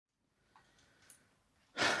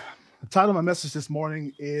Title of my message this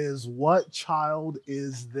morning is What Child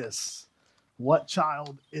Is This? What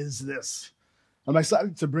Child Is This? I'm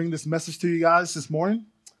excited to bring this message to you guys this morning.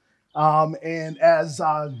 And as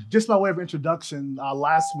just by way of introduction,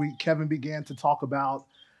 last week Kevin began to talk about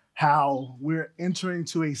how we're entering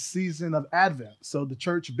to a season of Advent. So the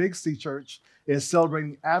church, Big C Church, is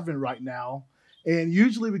celebrating Advent right now. And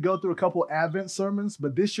usually we go through a couple Advent sermons,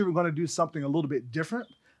 but this year we're going to do something a little bit different.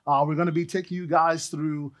 We're going to be taking you guys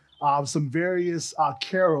through some various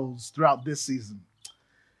carols throughout this season.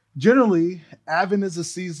 Generally, Advent is a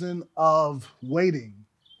season of waiting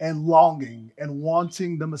and longing and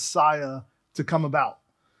wanting the Messiah to come about.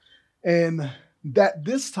 And that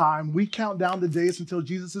this time, we count down the days until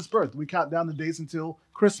Jesus' birth. We count down the days until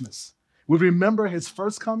Christmas. We remember his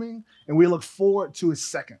first coming, and we look forward to his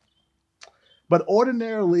second. But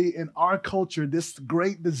ordinarily, in our culture, this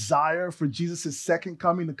great desire for Jesus' second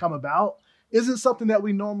coming to come about isn't something that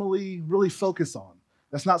we normally really focus on.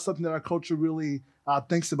 That's not something that our culture really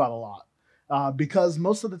thinks about a lot because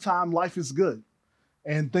most of the time life is good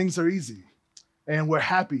and things are easy and we're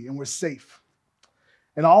happy and we're safe.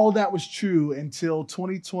 And all of that was true until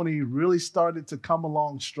 2020 really started to come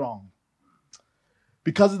along strong.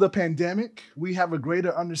 Because of the pandemic, we have a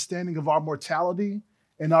greater understanding of our mortality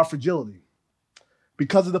and our fragility.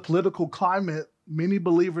 Because of the political climate, many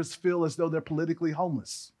believers feel as though they're politically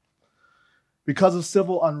homeless. Because of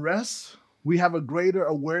civil unrest, we have a greater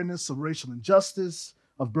awareness of racial injustice,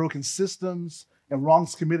 of broken systems, and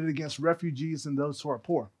wrongs committed against refugees and those who are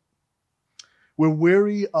poor. We're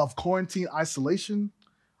weary of quarantine isolation,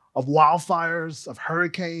 of wildfires, of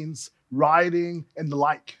hurricanes, rioting, and the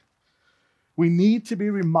like. We need to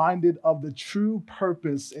be reminded of the true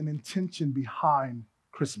purpose and intention behind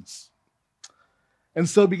Christmas. And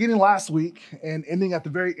so beginning last week and ending at the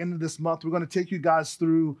very end of this month, we're going to take you guys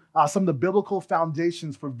through some of the biblical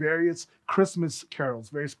foundations for various Christmas carols,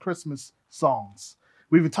 various Christmas songs.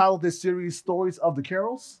 We've entitled this series, Stories of the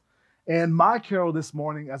Carols. And my carol this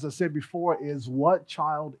morning, as I said before, is What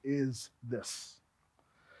Child Is This?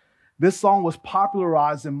 This song was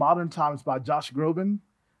popularized in modern times by Josh Groban,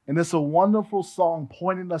 and it's a wonderful song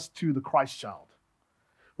pointing us to the Christ child.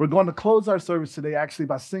 We're going to close our service today actually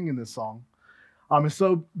by singing this song. By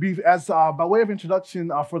way of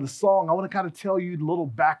introduction for the song, I want to kind of tell you a little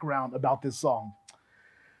background about this song.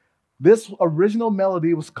 This original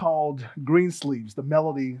melody was called Greensleeves, the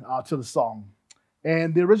melody to the song.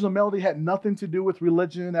 And the original melody had nothing to do with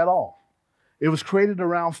religion at all. It was created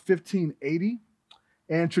around 1580.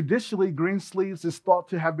 And traditionally, Greensleeves is thought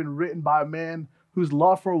to have been written by a man whose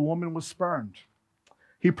love for a woman was spurned.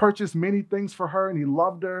 He purchased many things for her and he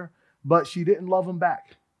loved her, but she didn't love him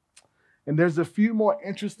back. And there's a few more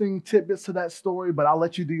interesting tidbits to that story, but I'll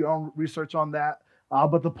let you do your own research on that.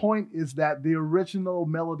 But the point is that the original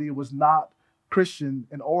melody was not Christian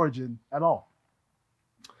in origin at all.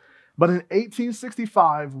 But in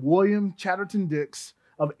 1865, William Chatterton Dix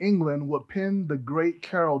of England would pen the great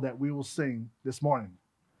carol that we will sing this morning.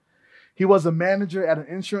 He was a manager at an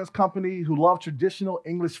insurance company who loved traditional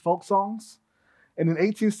English folk songs. And in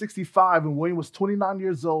 1865, when William was 29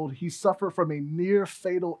 years old, he suffered from a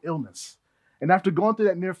near-fatal illness. And after going through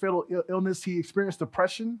that near-fatal illness, he experienced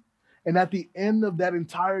depression. And at the end of that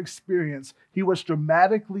entire experience, he was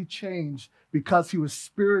dramatically changed because he was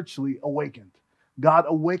spiritually awakened. God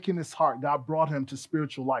awakened his heart. God brought him to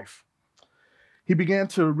spiritual life. He began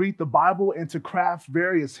to read the Bible and to craft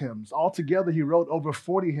various hymns. Altogether, he wrote over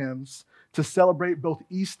 40 hymns to celebrate both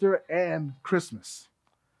Easter and Christmas.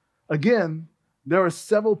 Again, there are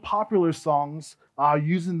several popular songs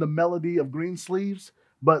using the melody of Greensleeves,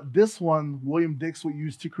 but this one William Dix would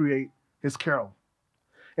use to create his carol.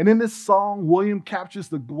 And in this song, William captures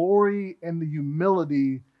the glory and the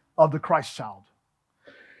humility of the Christ child.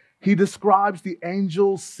 He describes the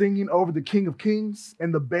angels singing over the King of Kings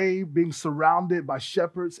and the babe being surrounded by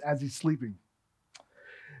shepherds as he's sleeping.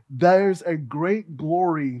 There's a great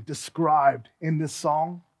glory described in this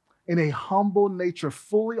song, in a humble nature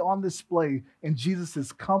fully on display in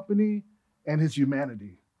Jesus' company and his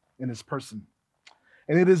humanity in his person.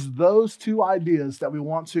 And it is those two ideas that we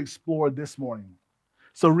want to explore this morning.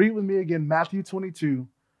 So read with me again, Matthew 22,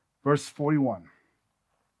 verse 41.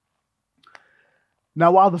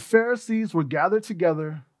 Now, while the Pharisees were gathered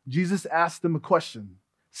together, Jesus asked them a question,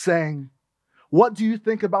 saying, "What do you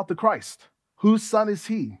think about the Christ? Whose son is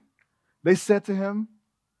he?" They said to him,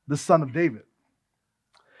 "The son of David."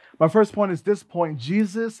 My first point is this point: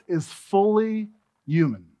 Jesus is fully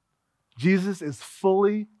human. Jesus is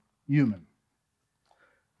fully human.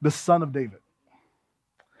 The son of David.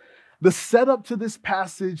 The setup to this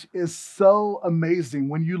passage is so amazing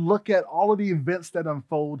when you look at all of the events that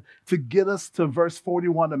unfold to get us to verse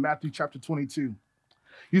 41 of Matthew chapter 22.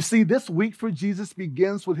 You see, this week for Jesus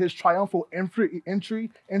begins with his triumphal entry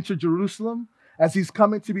into Jerusalem as he's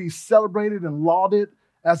coming to be celebrated and lauded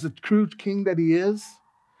as the true king that he is.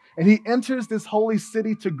 And he enters this holy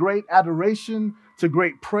city to great adoration, to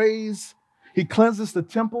great praise. He cleanses the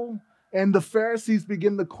temple, and the Pharisees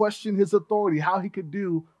begin to question his authority, how he could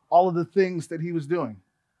do all of the things that he was doing.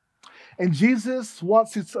 And Jesus,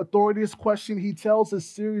 once his authority is questioned, he tells a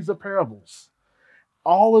series of parables.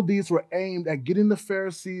 All of these were aimed at getting the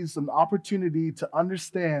Pharisees an opportunity to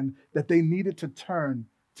understand that they needed to turn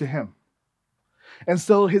to him. And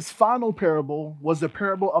so his final parable was the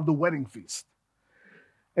parable of the wedding feast.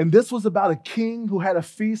 And this was about a king who had a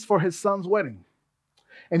feast for his son's wedding.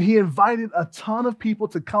 And he invited a ton of people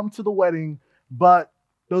to come to the wedding, but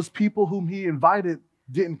those people whom he invited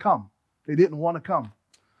didn't come. They didn't want to come.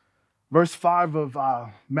 Verse 5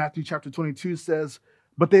 of Matthew chapter 22 says,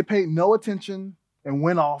 "But they paid no attention and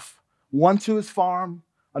went off, one to his farm,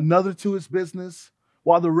 another to his business,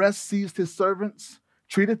 while the rest seized his servants,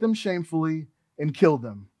 treated them shamefully, and killed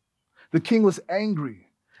them. The king was angry,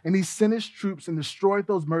 and he sent his troops and destroyed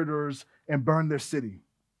those murderers and burned their city."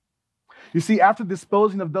 You see, after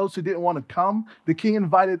disposing of those who didn't want to come, the king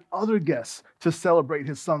invited other guests to celebrate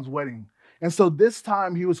his son's wedding. And so this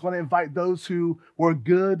time he was going to invite those who were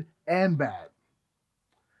good and bad.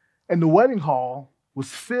 And the wedding hall was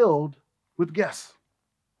filled with guests.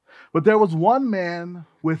 But there was one man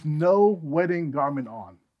with no wedding garment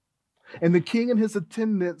on. And the king and his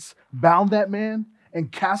attendants bound that man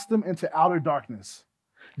and cast him into outer darkness.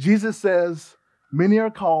 Jesus says, "Many are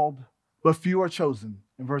called, but few are chosen,"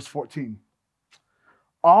 in verse 14.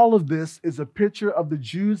 All of this is a picture of the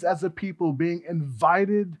Jews as a people being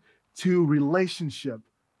invited to relationship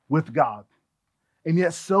with God. And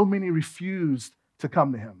yet so many refused to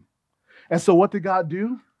come to him. And so what did God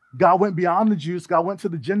do? God went beyond the Jews. God went to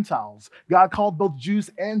the Gentiles. God called both Jews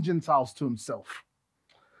and Gentiles to himself.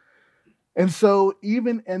 And so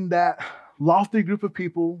even in that lofty group of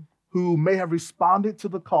people who may have responded to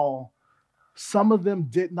the call, some of them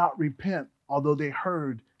did not repent, although they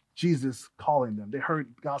heard Jesus calling them. They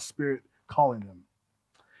heard God's Spirit calling them.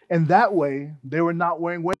 And that way, they were not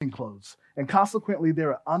wearing wedding clothes. And consequently, they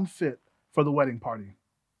were unfit for the wedding party.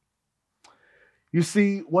 You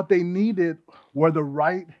see, what they needed were the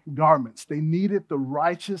right garments. They needed the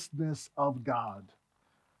righteousness of God.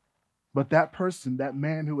 But that person, that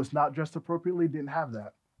man who was not dressed appropriately, didn't have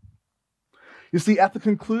that. You see, at the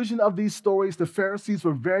conclusion of these stories, the Pharisees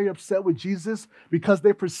were very upset with Jesus because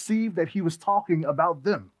they perceived that he was talking about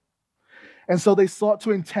them. And so they sought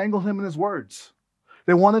to entangle him in his words.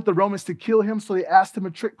 They wanted the Romans to kill him, so they asked him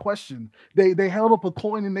a trick question. They held up a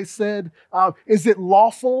coin and they said, "Is it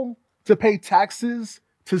lawful to pay taxes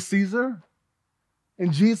to Caesar?"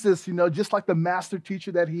 And Jesus, just like the master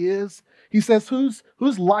teacher that he is, he says, whose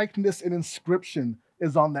likeness and inscription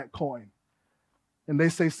is on that coin? And they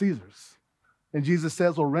say, "Caesar's." And Jesus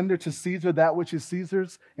says, "Well, render to Caesar that which is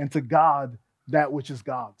Caesar's, and to God that which is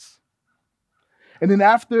God's." And then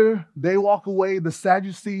after they walk away, the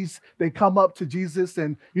Sadducees, they come up to Jesus.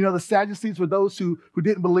 And, the Sadducees were those who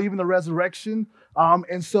didn't believe in the resurrection.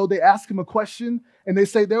 And so they ask him a question. And they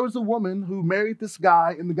say, there was a woman who married this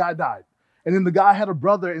guy, and the guy died. And then the guy had a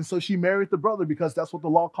brother, and so she married the brother because that's what the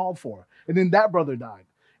law called for. And then that brother died.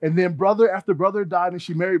 And then brother after brother died, and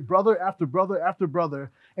she married brother after brother after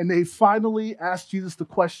brother. And they finally asked Jesus the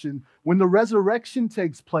question, when the resurrection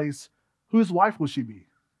takes place, whose wife will she be?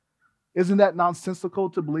 Isn't that nonsensical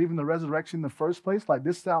to believe in the resurrection in the first place? Like,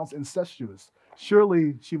 this sounds incestuous.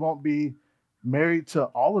 Surely she won't be married to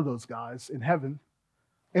all of those guys in heaven.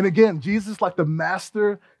 And again, Jesus, like the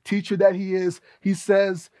master teacher that he is, he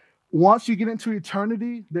says, once you get into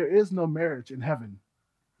eternity, there is no marriage in heaven.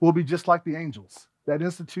 We'll be just like the angels. That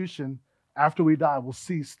institution, after we die, will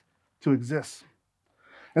cease to exist.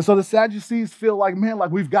 And so the Sadducees feel like, man,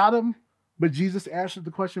 like we've got him, but Jesus answered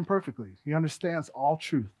the question perfectly. He understands all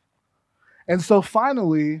truth. And so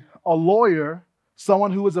finally, a lawyer,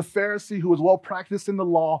 someone who was a Pharisee, who was well practiced in the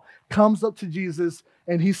law, comes up to Jesus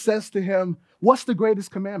and he says to him, "What's the greatest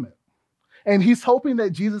commandment?" And he's hoping that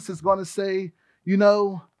Jesus is going to say,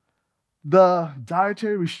 the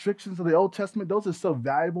dietary restrictions of the Old Testament, those are so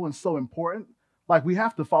valuable and so important. Like, we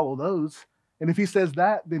have to follow those. And if he says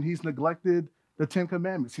that, then he's neglected the 10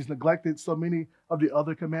 commandments. He's neglected so many of the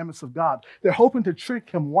other commandments of God. They're hoping to trick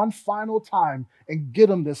him one final time and get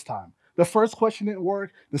him this time. The first question didn't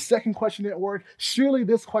work. The second question didn't work. Surely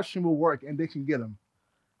this question will work and they can get him.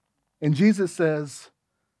 And Jesus says,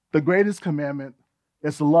 the greatest commandment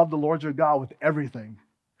is to love the Lord your God with everything.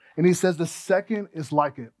 And he says the second is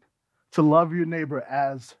like it, to love your neighbor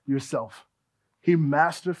as yourself. He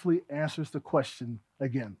masterfully answers the question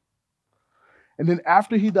again. And then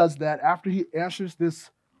after he does that, after he answers this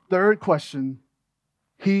third question,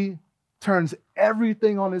 he turns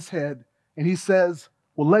everything on his head and he says,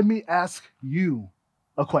 well, let me ask you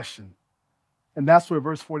a question. And that's where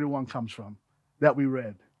verse 41 comes from that we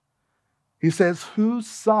read. He says, whose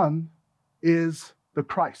son is the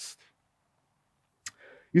Christ?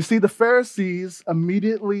 You see, the Pharisees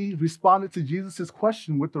immediately responded to Jesus'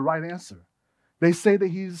 question with the right answer. They say that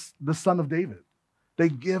he's the son of David. They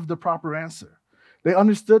give the proper answer. They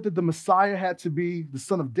understood that the Messiah had to be the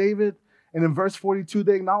son of David, and in verse 42,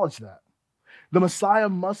 they acknowledge that. The Messiah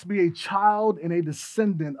must be a child and a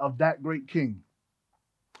descendant of that great king.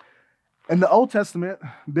 In the Old Testament,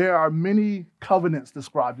 there are many covenants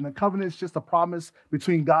described, and a covenant is just a promise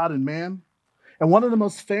between God and man. And one of the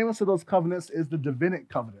most famous of those covenants is the Davidic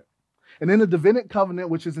covenant. And in the Davidic covenant,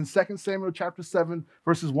 which is in 2 Samuel chapter 7,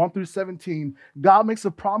 verses 1 through 17, God makes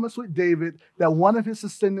a promise with David that one of his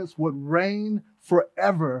descendants would reign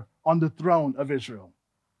forever on the throne of Israel.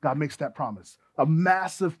 God makes that promise, a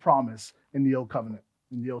massive promise in the Old Covenant,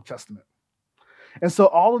 in the Old Testament. And so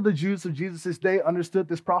all of the Jews of Jesus' day understood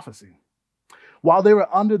this prophecy. While they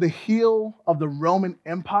were under the heel of the Roman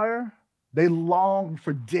Empire, they longed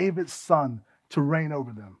for David's son to reign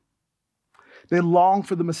over them. They longed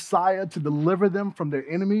for the Messiah to deliver them from their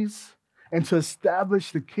enemies and to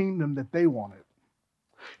establish the kingdom that they wanted.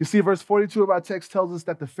 You see, verse 42 of our text tells us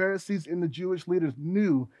that the Pharisees and the Jewish leaders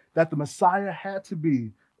knew that the Messiah had to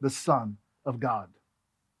be the Son of God,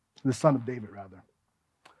 the Son of David, rather.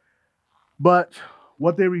 But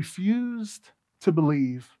what they refused to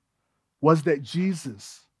believe was that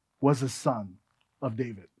Jesus was the son of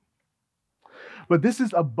David. But this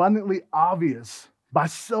is abundantly obvious by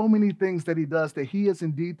so many things that he does that he is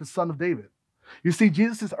indeed the son of David. You see,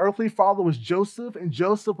 Jesus' earthly father was Joseph, and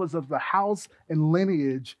Joseph was of the house and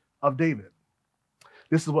lineage of David.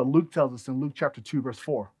 This is what Luke tells us in Luke chapter 2, verse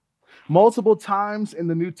 4. Multiple times in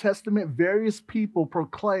the New Testament, various people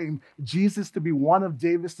proclaim Jesus to be one of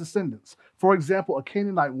David's descendants. For example, a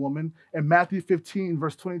Canaanite woman in Matthew 15,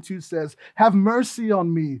 verse 22 says, "Have mercy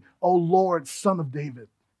on me, O Lord, son of David."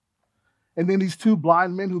 And then these two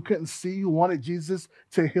blind men who couldn't see, who wanted Jesus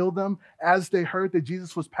to heal them, as they heard that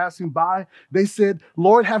Jesus was passing by, they said,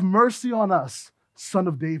 "Lord, have mercy on us, son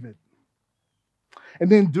of David." And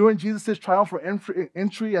then during Jesus' triumphal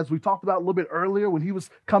entry, as we talked about a little bit earlier, when he was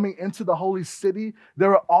coming into the holy city, there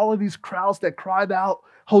were all of these crowds that cried out,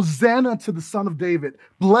 "Hosanna to the Son of David.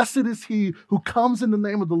 Blessed is he who comes in the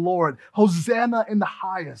name of the Lord. Hosanna in the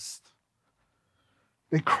highest."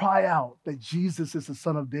 They cry out that Jesus is the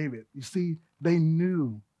Son of David. You see, they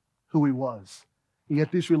knew who he was. And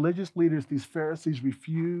yet these religious leaders, these Pharisees,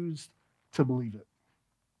 refused to believe it.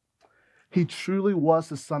 He truly was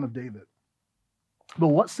the Son of David. But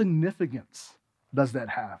what significance does that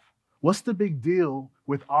have? What's the big deal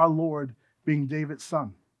with our Lord being David's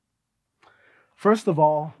son? First of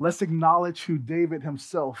all, let's acknowledge who David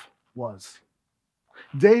himself was.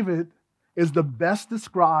 David is the best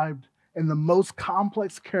described and the most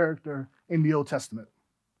complex character in the Old Testament.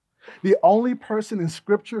 The only person in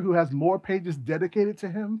Scripture who has more pages dedicated to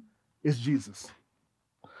him is Jesus.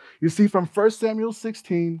 You see, from 1 Samuel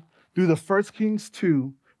 16 through the 1 Kings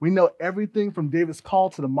 2, we know everything from David's call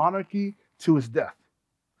to the monarchy to his death.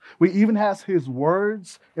 We even have his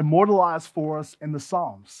words immortalized for us in the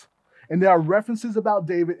Psalms. And there are references about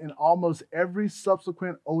David in almost every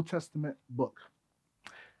subsequent Old Testament book.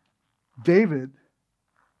 David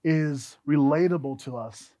is relatable to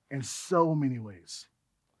us in so many ways.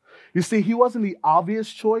 You see, he wasn't the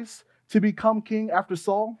obvious choice to become king after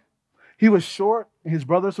Saul. He was short and his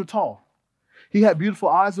brothers were tall. He had beautiful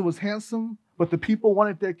eyes and was handsome, but the people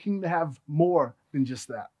wanted their king to have more than just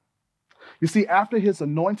that. You see, after his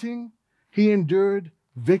anointing, he endured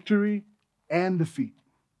victory and defeat.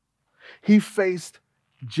 He faced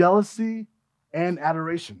jealousy and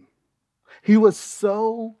adoration. He was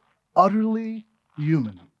so utterly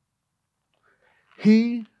human.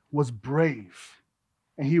 He was brave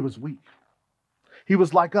and he was weak. He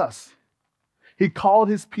was like us. He called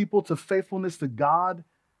his people to faithfulness to God,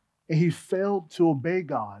 and he failed to obey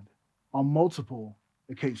God on multiple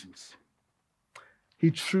occasions.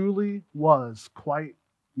 He truly was quite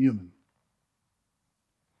human.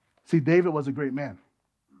 See, David was a great man.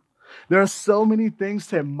 There are so many things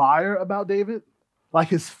to admire about David, like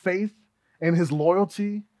his faith and his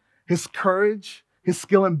loyalty, his courage, his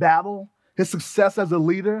skill in battle, his success as a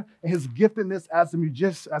leader, and his giftedness as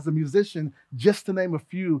a musician, just to name a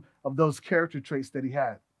few of those character traits that he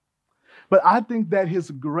had. But I think that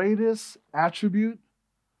his greatest attribute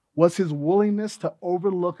was his willingness to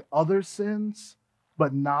overlook other sins,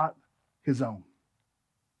 but not his own.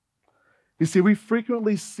 You see, we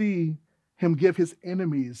frequently see him give his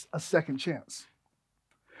enemies a second chance.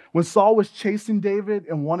 When Saul was chasing David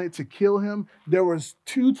and wanted to kill him, there was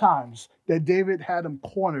 2 times that David had him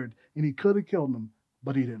cornered and he could have killed him,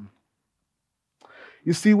 but he didn't.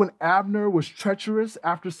 You see, when Abner was treacherous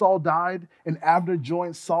after Saul died and Abner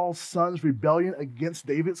joined Saul's son's rebellion against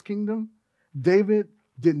David's kingdom, David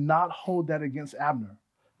did not hold that against Abner.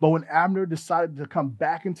 But when Abner decided to come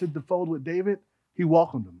back into the fold with David, he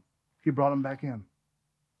welcomed him. He brought him back in.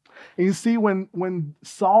 And you see, when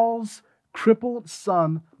Saul's crippled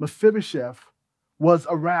son, Mephibosheth, was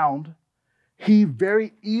around, he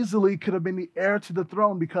very easily could have been the heir to the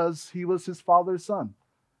throne because he was his father's son.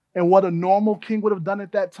 And what a normal king would have done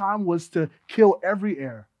at that time was to kill every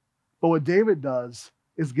heir. But what David does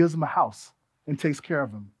is gives him a house and takes care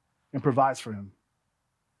of him and provides for him.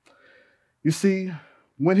 You see,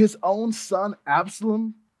 when his own son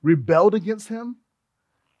Absalom rebelled against him,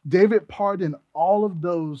 David pardoned all of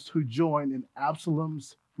those who joined in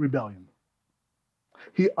Absalom's rebellion.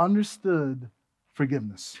 He understood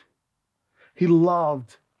forgiveness. He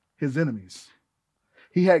loved his enemies.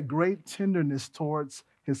 He had great tenderness towards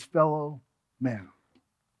his fellow man.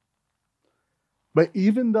 But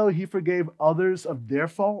even though he forgave others of their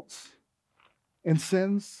faults and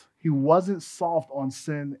sins, he wasn't soft on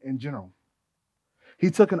sin in general. He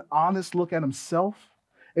took an honest look at himself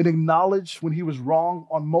and acknowledged when he was wrong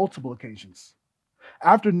on multiple occasions.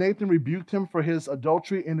 After Nathan rebuked him for his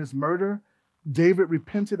adultery and his murder, David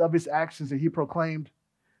repented of his actions and he proclaimed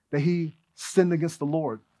that he sinned against the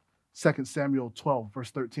Lord. 2 Samuel 12,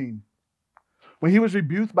 verse 13. When he was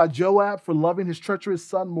rebuked by Joab for loving his treacherous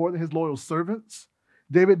son more than his loyal servants,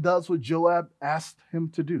 David does what Joab asked him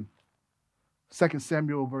to do. 2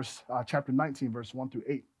 Samuel chapter 19, verse 1 through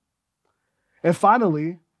 8. And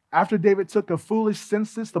finally, after David took a foolish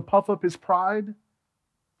census to puff up his pride,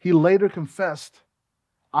 he later confessed,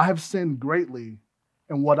 "I have sinned greatly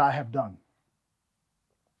in what I have done."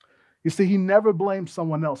 You see, he never blamed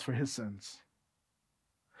someone else for his sins.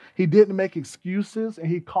 He didn't make excuses, and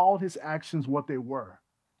he called his actions what they were.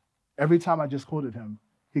 Every time I just quoted him,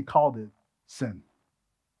 he called it sin.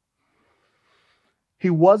 He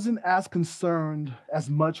wasn't as concerned as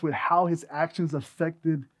much with how his actions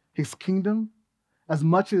affected his kingdom as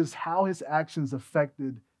much as how his actions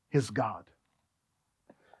affected his God.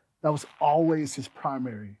 That was always his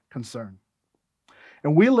primary concern.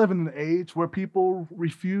 And we live in an age where people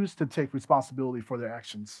refuse to take responsibility for their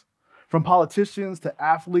actions. From politicians to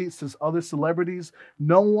athletes to other celebrities,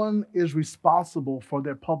 no one is responsible for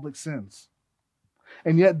their public sins.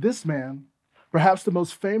 And yet this man, perhaps the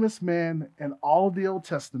most famous man in all of the Old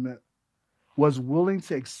Testament, was willing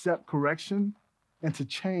to accept correction and to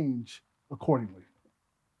change accordingly.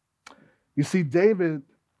 You see, David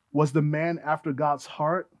was the man after God's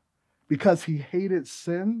heart because he hated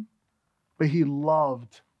sin, but he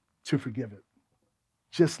loved to forgive it,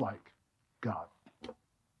 just like God.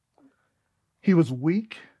 He was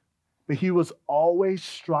weak, but he was always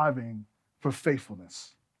striving for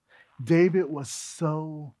faithfulness. David was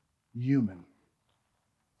so human.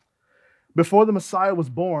 Before the Messiah was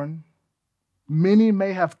born, many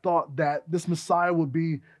may have thought that this Messiah would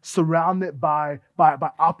be surrounded by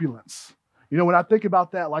opulence. You know, when I think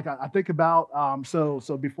about that, like I think about, so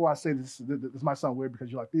before I say this might sound weird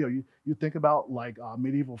because you're like, Theo, you think about like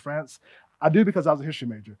medieval France. I do because I was a history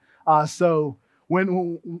major. So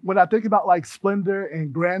when I think about like splendor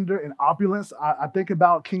and grandeur and opulence, I think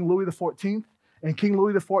about King Louis XIV. And King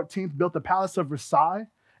Louis XIV built the Palace of Versailles.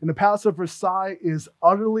 And the Palace of Versailles is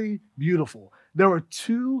utterly beautiful. There were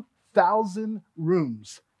 2,000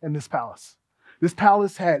 rooms in this palace. This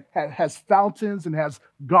palace has fountains and has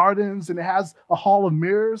gardens, and it has a hall of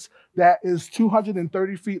mirrors that is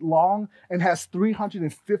 230 feet long and has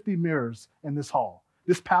 350 mirrors in this hall.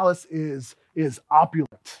 This palace is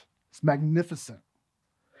opulent. It's magnificent.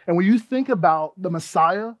 And when you think about the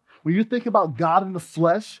Messiah, when you think about God in the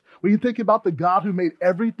flesh, when you think about the God who made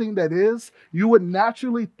everything that is, you would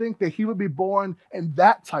naturally think that he would be born in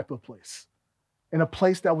that type of place, in a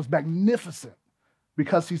place that was magnificent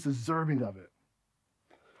because he's deserving of it.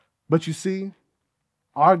 But you see,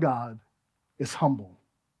 our God is humble.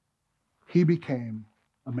 He became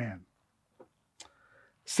a man.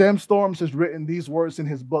 Sam Storms has written these words in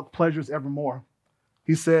his book, Pleasures Evermore.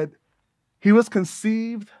 He said, "He was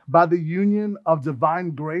conceived by the union of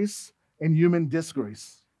divine grace and human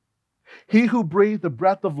disgrace. He who breathed the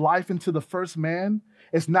breath of life into the first man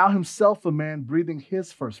is now himself a man breathing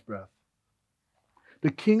his first breath.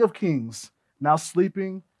 The King of Kings, now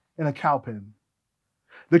sleeping in a cowpen.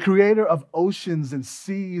 The creator of oceans and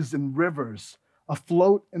seas and rivers,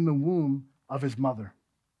 afloat in the womb of his mother.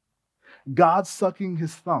 God sucking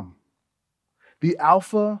his thumb. The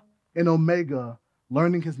Alpha and Omega,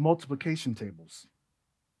 learning his multiplication tables.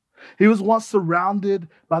 He was once surrounded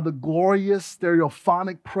by the glorious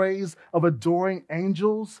stereophonic praise of adoring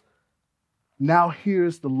angels. Now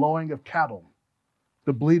hears the lowing of cattle,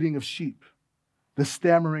 the bleating of sheep, the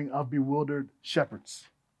stammering of bewildered shepherds.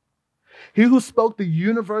 He who spoke the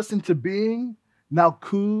universe into being now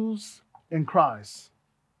coos and cries.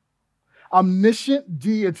 Omniscient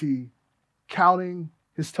deity counting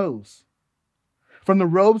his toes. From the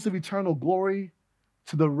robes of eternal glory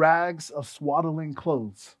to the rags of swaddling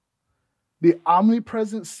clothes. The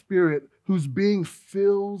omnipresent spirit whose being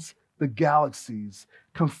fills the galaxies,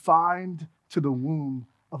 confined to the womb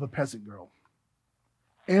of a peasant girl.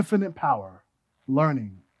 Infinite power,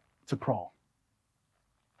 learning to crawl.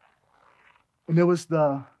 And it was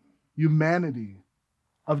the humanity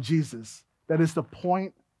of Jesus that is the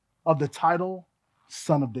point of the title,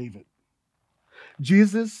 Son of David.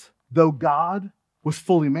 Jesus, though God, was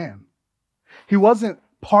fully man. He wasn't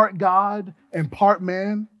part God and part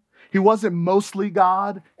man. He wasn't mostly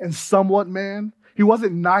God and somewhat man. He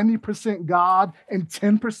wasn't 90% God and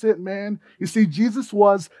 10% man. You see, Jesus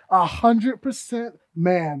was 100%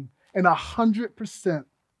 man and 100%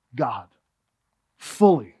 God,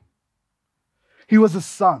 fully. He was a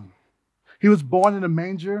son. He was born in a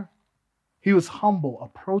manger. He was humble,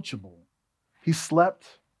 approachable. He slept.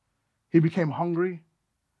 He became hungry.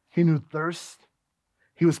 He knew thirst.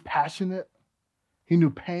 He was passionate. He knew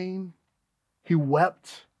pain. He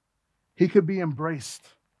wept. He could be embraced.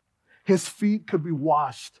 His feet could be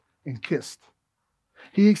washed and kissed.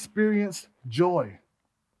 He experienced joy.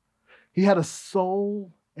 He had a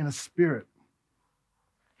soul and a spirit.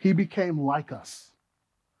 He became like us.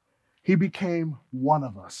 He became one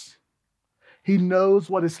of us. He knows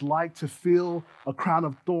what it's like to feel a crown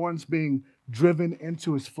of thorns being driven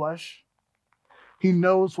into his flesh. He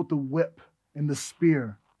knows what the whip and the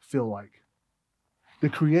spear feel like. The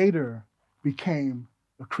Creator became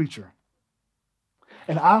a creature.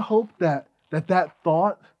 And I hope that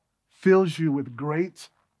thought fills you with great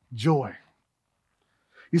joy.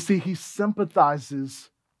 You see, he sympathizes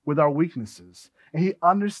with our weaknesses, and he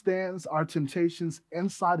understands our temptations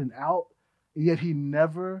inside and out, and yet he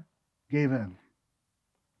never gave in.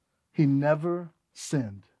 He never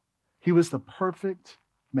sinned. He was the perfect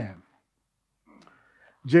man.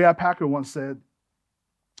 J.I. Packer once said,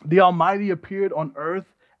 "The Almighty appeared on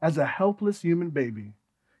earth as a helpless human baby,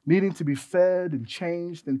 needing to be fed and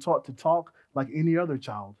changed and taught to talk like any other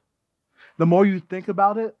child. The more you think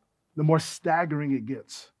about it, the more staggering it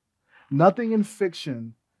gets. Nothing in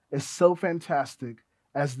fiction is so fantastic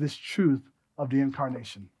as this truth of the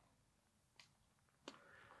incarnation."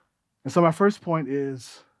 And so my first point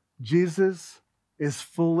is, Jesus is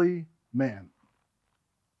fully man,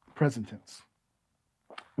 present tense.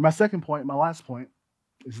 And my second point, my last point,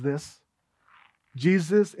 is this: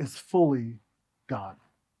 Jesus is fully God.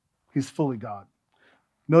 He's fully God.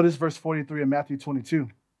 Notice verse 43 of Matthew 22.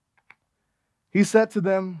 He said to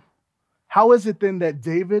them, "How is it then that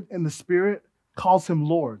David in the Spirit calls him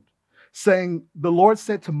Lord, saying, 'The Lord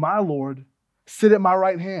said to my Lord, sit at my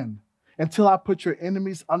right hand until I put your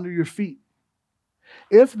enemies under your feet'?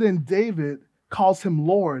 If then David calls him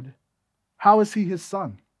Lord, how is he his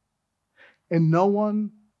son?" And no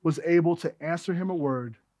one was able to answer him a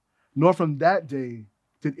word, nor from that day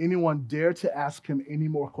did anyone dare to ask him any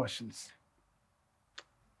more questions.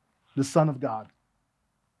 The Son of God.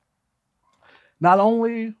 Not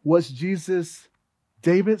only was Jesus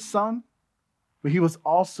David's son, but he was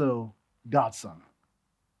also God's son.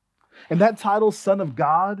 And that title, Son of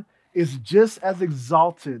God, is just as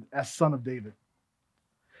exalted as Son of David.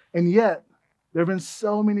 And yet, there have been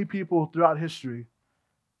so many people throughout history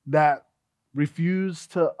that refuse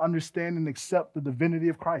to understand and accept the divinity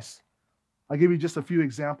of Christ. I'll give you just a few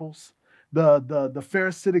examples. The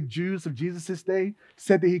Pharisaic Jews of Jesus' day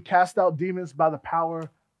said that he cast out demons by the power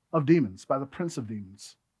of demons, by the prince of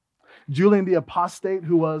demons. Julian the Apostate,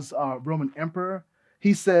 who was a Roman emperor,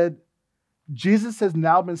 he said, "Jesus has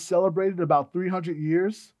now been celebrated about 300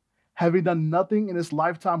 years, having done nothing in his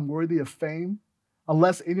lifetime worthy of fame,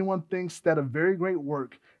 unless anyone thinks that a very great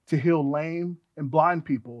work to heal lame and blind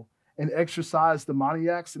people and exorcise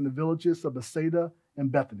demoniacs in the villages of Bethsaida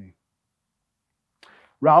and Bethany."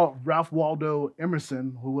 Ralph Waldo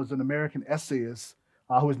Emerson, who was an American essayist,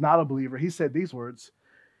 who was not a believer, he said these words.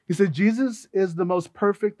 He said, Jesus is the most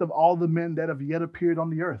perfect of all the men that have yet appeared on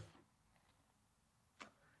the earth.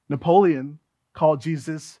 Napoleon called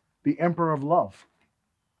Jesus the Emperor of Love.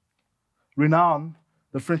 Renan,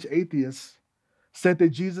 the French atheist, said that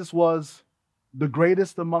Jesus was the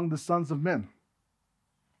greatest among the sons of men.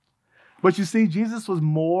 But you see, Jesus was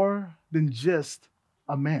more than just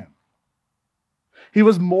a man. He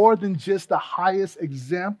was more than just the highest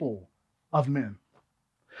example of men.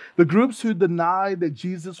 The groups who deny that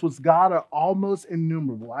Jesus was God are almost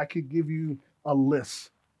innumerable. I could give you a list,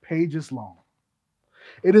 pages long.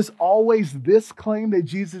 It is always this claim that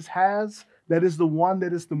Jesus has that is the one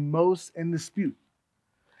that is the most in dispute.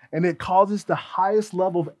 And it causes the highest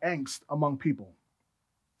level of angst among people.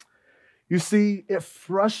 You see, it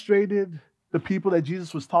frustrated the people that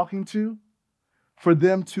Jesus was talking to for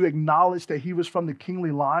them to acknowledge that he was from the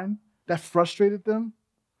kingly line. That frustrated them,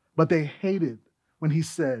 but they hated when he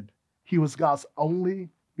said he was God's only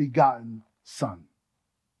begotten son.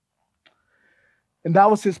 And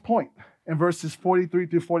that was his point in verses 43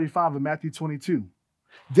 through 45 of Matthew 22.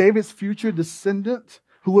 David's future descendant,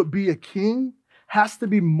 who would be a king, has to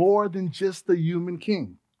be more than just a human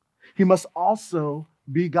king. He must also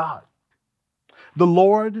be God. The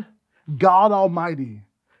Lord, God Almighty,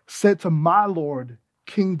 said to my Lord,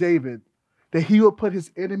 King David, that he would put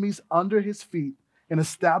his enemies under his feet and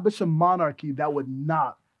establish a monarchy that would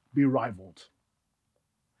not be rivaled.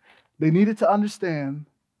 They needed to understand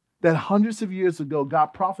that hundreds of years ago, God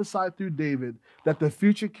prophesied through David that the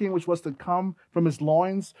future king which was to come from his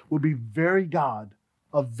loins would be very God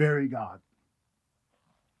of very God.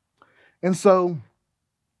 And so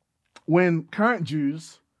when current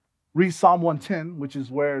Jews read Psalm 110, which is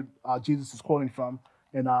where Jesus is quoting from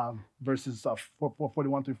in verses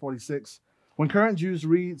 41 through 46, when current Jews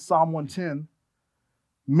read Psalm 110,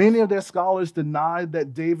 many of their scholars deny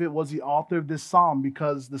that David was the author of this psalm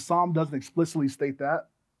because the psalm doesn't explicitly state that.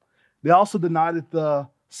 They also deny that the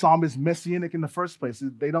psalm is messianic in the first place.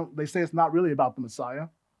 They say it's not really about the Messiah.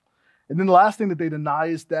 And then the last thing that they deny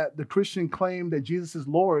is that the Christian claim that Jesus is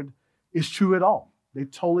Lord is true at all. They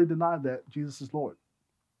totally deny that Jesus is Lord.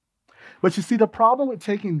 But you see, the problem with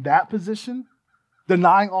taking that position,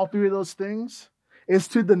 denying all three of those things, is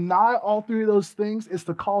to deny all three of those things is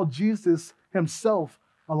to call Jesus himself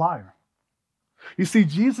a liar. You see,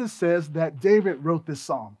 Jesus says that David wrote this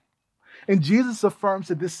psalm. And Jesus affirms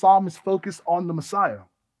that this psalm is focused on the Messiah.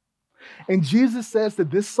 And Jesus says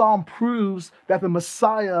that this psalm proves that the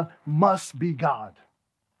Messiah must be God.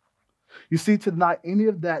 You see, to deny any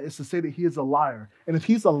of that is to say that he is a liar. And if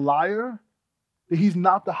he's a liar, then he's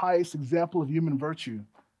not the highest example of human virtue,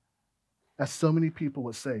 as so many people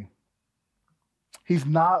would say. He's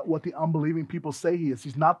not what the unbelieving people say he is.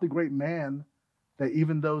 He's not the great man that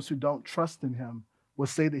even those who don't trust in him will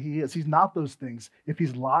say that he is. He's not those things if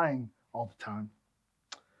he's lying all the time.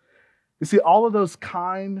 You see, all of those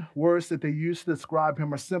kind words that they use to describe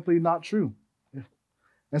him are simply not true.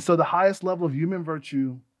 And so the highest level of human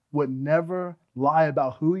virtue would never lie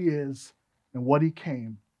about who he is and what he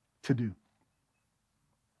came to do.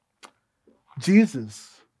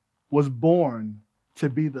 Jesus was born to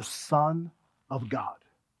be the Son of God.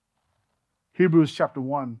 Hebrews chapter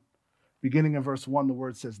 1, beginning in verse 1, the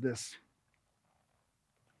word says this: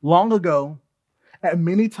 long ago, at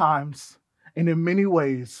many times and in many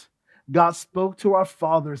ways, God spoke to our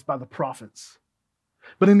fathers by the prophets.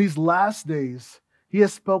 But in these last days, he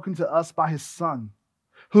has spoken to us by his Son,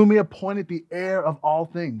 whom he appointed the heir of all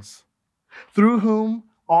things, through whom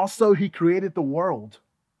also he created the world.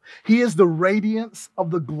 He is the radiance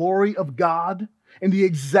of the glory of God and the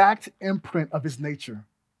exact imprint of his nature.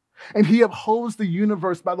 And he upholds the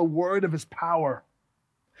universe by the word of his power.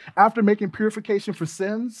 After making purification for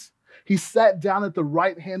sins, he sat down at the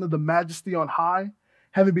right hand of the Majesty on high,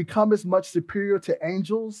 having become as much superior to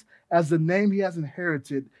angels as the name he has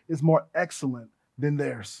inherited is more excellent than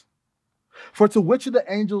theirs. For to which of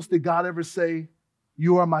the angels did God ever say,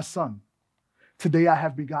 "You are my son, today I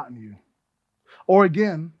have begotten you"? Or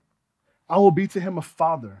again, "I will be to him a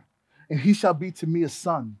father, and he shall be to me a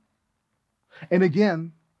son"? And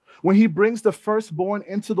again, when he brings the firstborn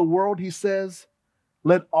into the world, he says,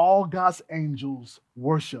 "Let all God's angels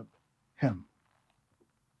worship him."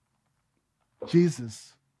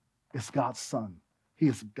 Jesus is God's son. He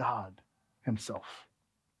is God himself.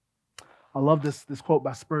 I love this quote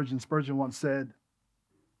by Spurgeon. Spurgeon once said,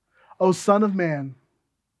 "O son of man,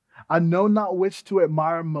 I know not which to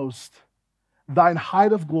admire most, thine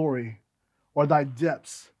height of glory or thy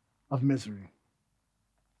depths of misery."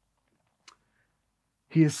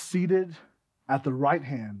 He is seated at the right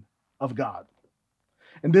hand of God.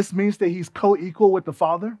 And this means that he's co-equal with the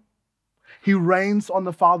Father. He reigns on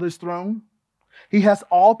the Father's throne. He has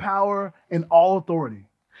all power and all authority.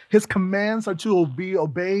 His commands are to be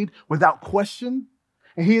obeyed without question.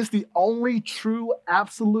 And he is the only true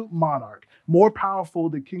absolute monarch, more powerful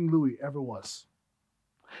than King Louis ever was.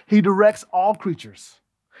 He directs all creatures.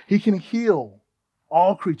 He can heal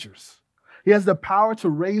all creatures. He has the power to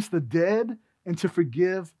raise the dead and to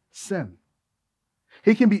forgive sin.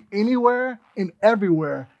 He can be anywhere and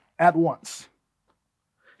everywhere at once.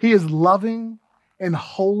 He is loving and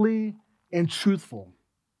holy and truthful.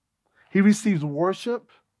 He receives worship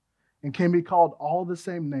and can be called all the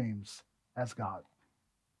same names as God.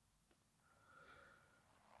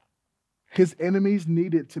 His enemies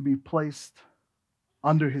needed to be placed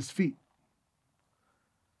under his feet.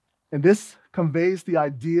 And this conveys the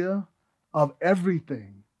idea of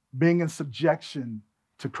everything being in subjection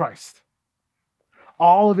to Christ.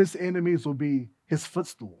 All of his enemies will be his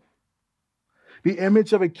footstool. The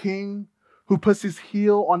image of a king who puts his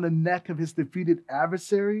heel on the neck of his defeated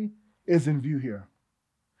adversary is in view here.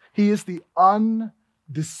 He is the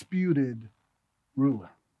undisputed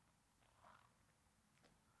ruler.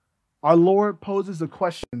 Our Lord poses a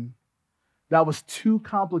question that was too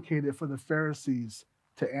complicated for the Pharisees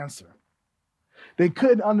to answer. They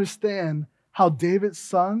couldn't understand how David's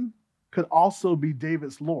son could also be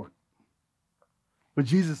David's Lord. But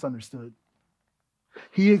Jesus understood.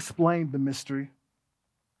 He explained the mystery.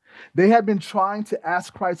 They had been trying to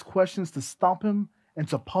ask Christ questions to stump him and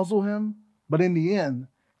to puzzle him, but in the end,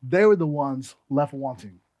 they were the ones left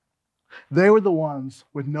wanting. They were the ones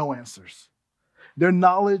with no answers. Their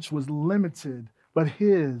knowledge was limited, but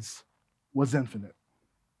his was infinite.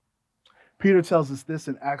 Peter tells us this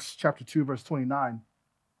in Acts chapter 2, verse 29.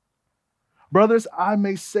 Brothers, I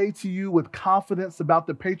may say to you with confidence about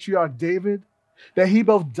the patriarch David, that he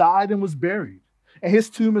both died and was buried, and his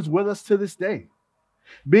tomb is with us to this day.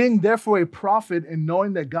 Being therefore a prophet, and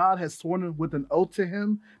knowing that God has sworn with an oath to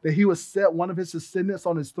him that he would set one of his descendants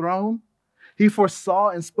on his throne, he foresaw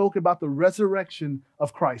and spoke about the resurrection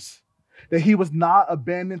of Christ, that he was not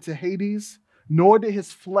abandoned to Hades, nor did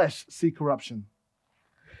his flesh see corruption.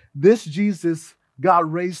 This Jesus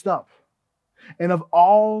God raised up, and of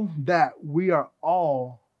all that we are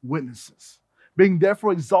all witnesses. Being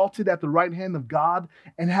therefore exalted at the right hand of God,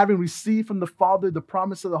 and having received from the Father the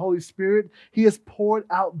promise of the Holy Spirit, he has poured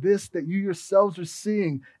out this that you yourselves are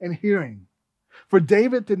seeing and hearing. For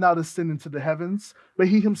David did not ascend into the heavens, but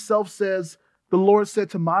he himself says, the Lord said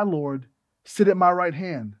to my Lord, sit at my right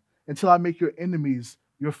hand until I make your enemies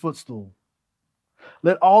your footstool.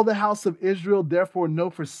 Let all the house of Israel therefore know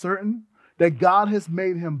for certain that God has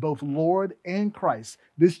made him both Lord and Christ,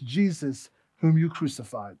 this Jesus whom you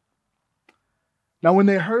crucified. Now, when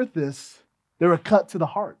they heard this, they were cut to the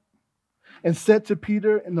heart and said to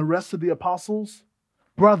Peter and the rest of the apostles,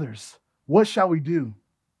 brothers, what shall we do?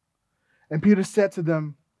 And Peter said to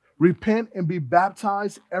them, repent and be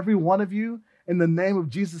baptized, every one of you, in the name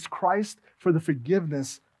of Jesus Christ for the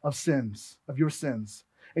forgiveness of sins, of your sins.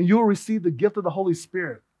 And you will receive the gift of the Holy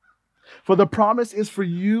Spirit. For the promise is for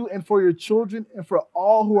you and for your children and for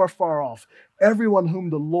all who are far off, everyone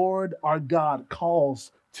whom the Lord our God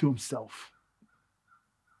calls to himself.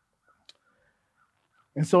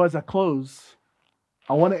 And so as I close,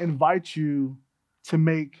 I want to invite you to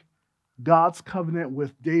make God's covenant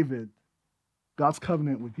with David God's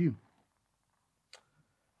covenant with you.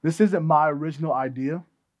 This isn't my original idea.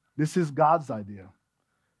 This is God's idea.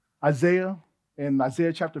 In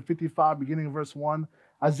Isaiah chapter 55, beginning in verse 1,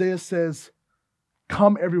 Isaiah says,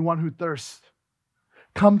 come everyone who thirsts,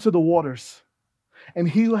 come to the waters. And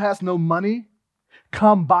he who has no money,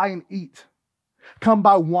 come buy and eat. Come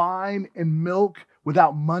buy wine and milk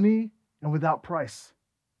without money and without price.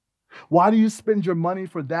 Why do you spend your money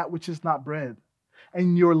for that which is not bread,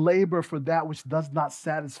 and your labor for that which does not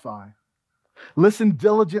satisfy? Listen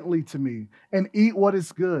diligently to me, and eat what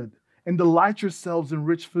is good, and delight yourselves in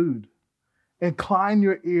rich food. Incline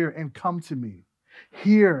your ear and come to me.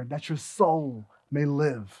 Hear that your soul may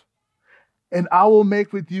live. And I will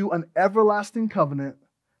make with you an everlasting covenant,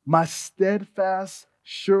 my steadfast,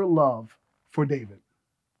 sure love for David.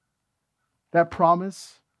 That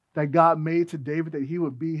promise that God made to David that he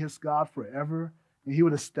would be his God forever and he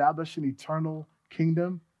would establish an eternal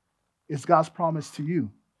kingdom is God's promise to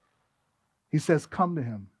you. He says, come to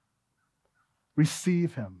him,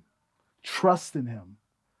 receive him, trust in him,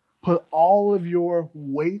 put all of your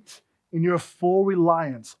weight and your full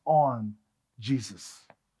reliance on Jesus.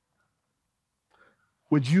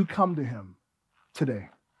 Would you come to him today?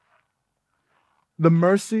 The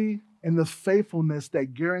mercy and the faithfulness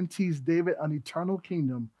that guarantees David an eternal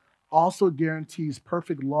kingdom also guarantees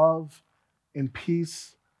perfect love and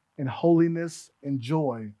peace and holiness and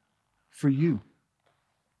joy for you.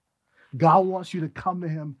 God wants you to come to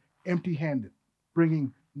him empty-handed,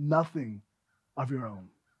 bringing nothing of your own.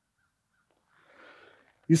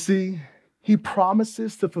 You see, he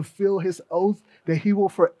promises to fulfill his oath that he will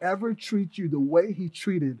forever treat you the way he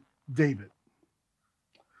treated David.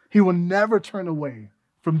 He will never turn away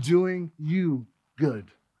from doing you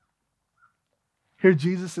good. Hear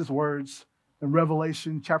Jesus' words in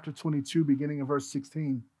Revelation chapter 22, beginning in verse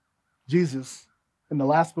 16. Jesus, in the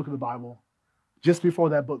last book of the Bible, just before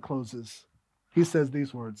that book closes, he says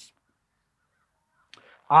these words: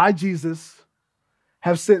 I, Jesus,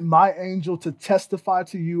 have sent my angel to testify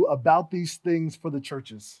to you about these things for the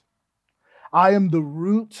churches. I am the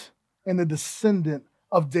root and the descendant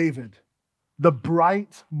of David, the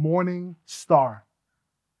bright morning star.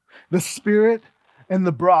 The Spirit and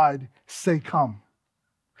the bride say, come.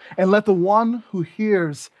 And let the one who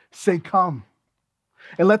hears say, come.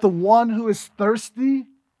 And let the one who is thirsty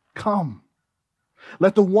come.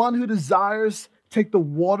 Let the one who desires take the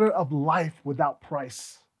water of life without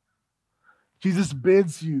price. Jesus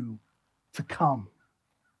bids you to come.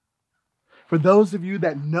 For those of you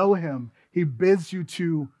that know him, he bids you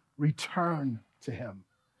to return to him.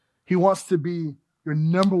 He wants to be your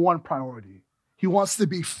number one priority. He wants to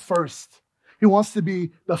be first. He wants to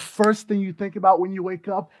be the first thing you think about when you wake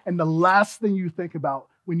up and the last thing you think about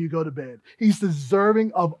when you go to bed. He's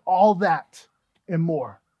deserving of all that and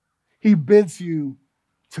more. He bids you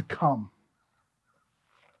to come.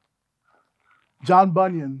 John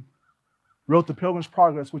Bunyan wrote The Pilgrim's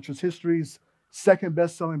Progress, which was history's second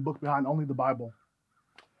best-selling book behind only the Bible.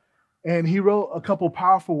 And he wrote a couple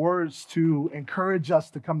powerful words to encourage us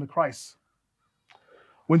to come to Christ.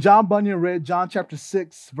 When John Bunyan read John chapter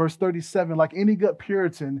 6, verse 37, like any good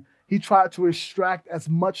Puritan, he tried to extract as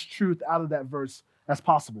much truth out of that verse as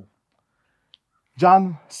possible.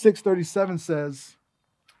 John 6:37 says,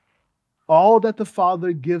 all that the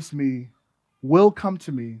Father gives me will come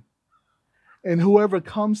to me, and whoever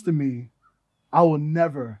comes to me, I will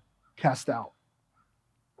never cast out.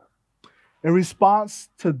 In response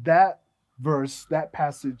to that verse, that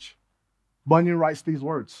passage, Bunyan writes these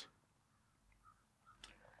words.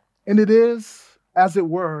 And it is, as it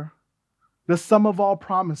were, the sum of all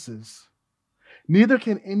promises. Neither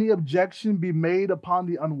can any objection be made upon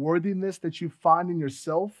the unworthiness that you find in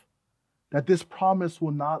yourself, that this promise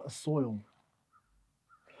will not assoil.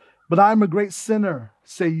 But I am a great sinner,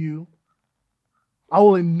 say you. I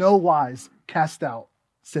will in no wise cast out,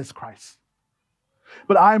 says Christ.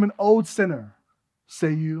 But I am an old sinner,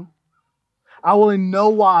 say you. I will in no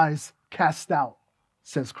wise cast out,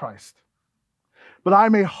 says Christ. But I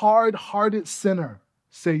am a hard-hearted sinner,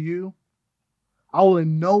 say you. I will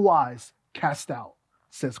in no wise cast out,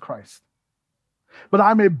 says Christ. But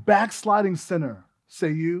I am a backsliding sinner,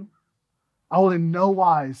 say you. I will in no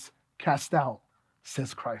wise cast out,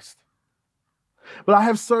 says Christ. But I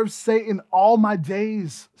have served Satan all my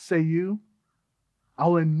days, say you. I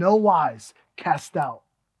will in no wise cast out,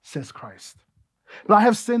 says Christ. But I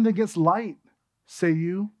have sinned against light, say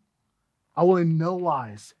you. I will in no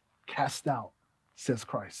wise cast out, says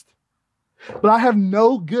Christ. But I have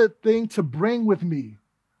no good thing to bring with me,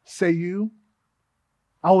 say you.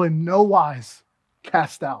 I will in no wise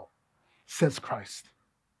cast out, says Christ.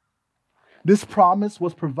 This promise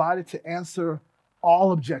was provided to answer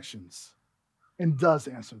all objections and does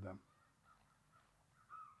answer them.